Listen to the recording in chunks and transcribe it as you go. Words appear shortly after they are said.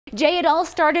Jay, it all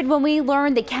started when we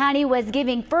learned the county was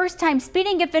giving first-time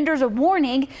speeding offenders a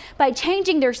warning by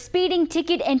changing their speeding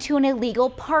ticket into an illegal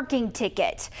parking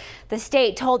ticket. The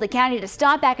state told the county to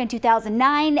stop back in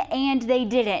 2009, and they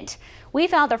didn't. We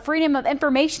filed a Freedom of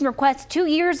Information request 2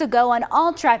 years ago on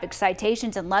all traffic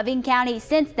citations in Loving County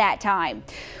since that time.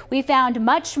 We found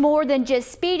much more than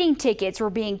just speeding tickets were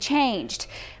being changed.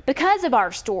 Because of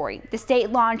our story, the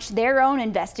state launched their own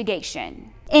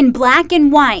investigation. In black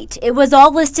and white, it was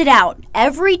all listed out,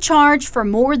 every charge for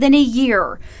more than a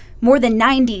year. More than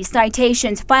 90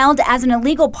 citations filed as an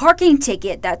illegal parking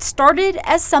ticket that started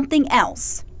as something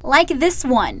else. Like this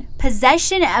one,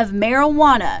 possession of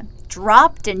marijuana,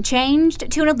 dropped and changed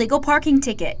to an illegal parking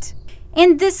ticket.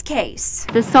 In this case,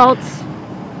 the assault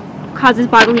causes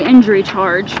bodily injury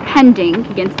charge pending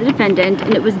against the defendant,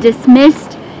 and it was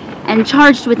dismissed and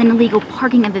charged with an illegal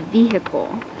parking of a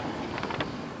vehicle.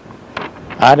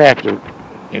 I'd have to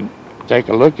take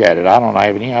a look at it. I don't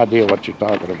have any idea what you're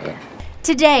talking about.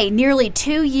 Today, nearly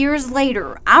 2 years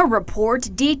later, our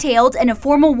report detailed in a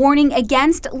formal warning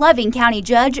against Loving County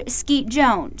Judge Skeet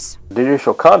Jones. The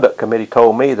Judicial Conduct Committee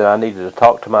told me that I needed to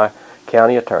talk to my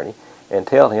county attorney and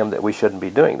tell him that we shouldn't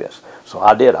be doing this. So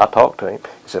I did. I talked to him.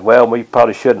 He said, well, we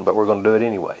probably shouldn't, but we're going to do it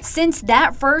anyway. Since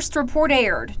that first report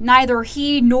aired, neither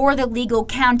he nor the legal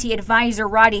county advisor,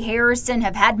 Roddy Harrison,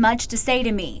 have had much to say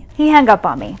to me. He hung up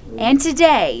on me. And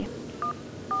today,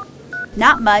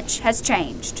 not much has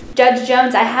changed. Judge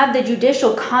Jones, I have the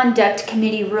Judicial Conduct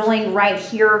Committee ruling right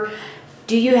here.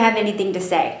 Do you have anything to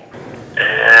say?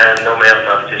 No, ma'am,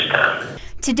 not this time.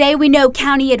 Today, we know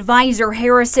County Advisor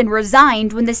Harrison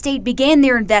resigned when the state began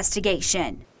their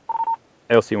investigation.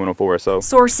 LC 104 or so.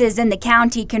 Sources in the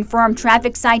county confirm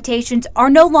traffic citations are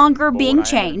no longer being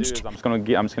changed. I'm just going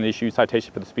to issue a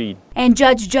citation for the speed. And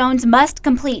Judge Jones must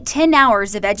complete 10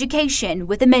 hours of education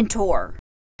with a mentor.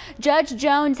 Judge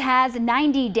Jones has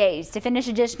 90 days to finish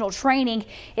additional training.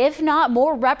 If not,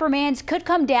 more reprimands could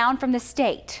come down from the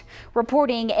state.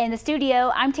 Reporting in the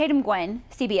studio, I'm Tatum Guinn,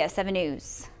 CBS 7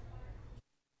 News.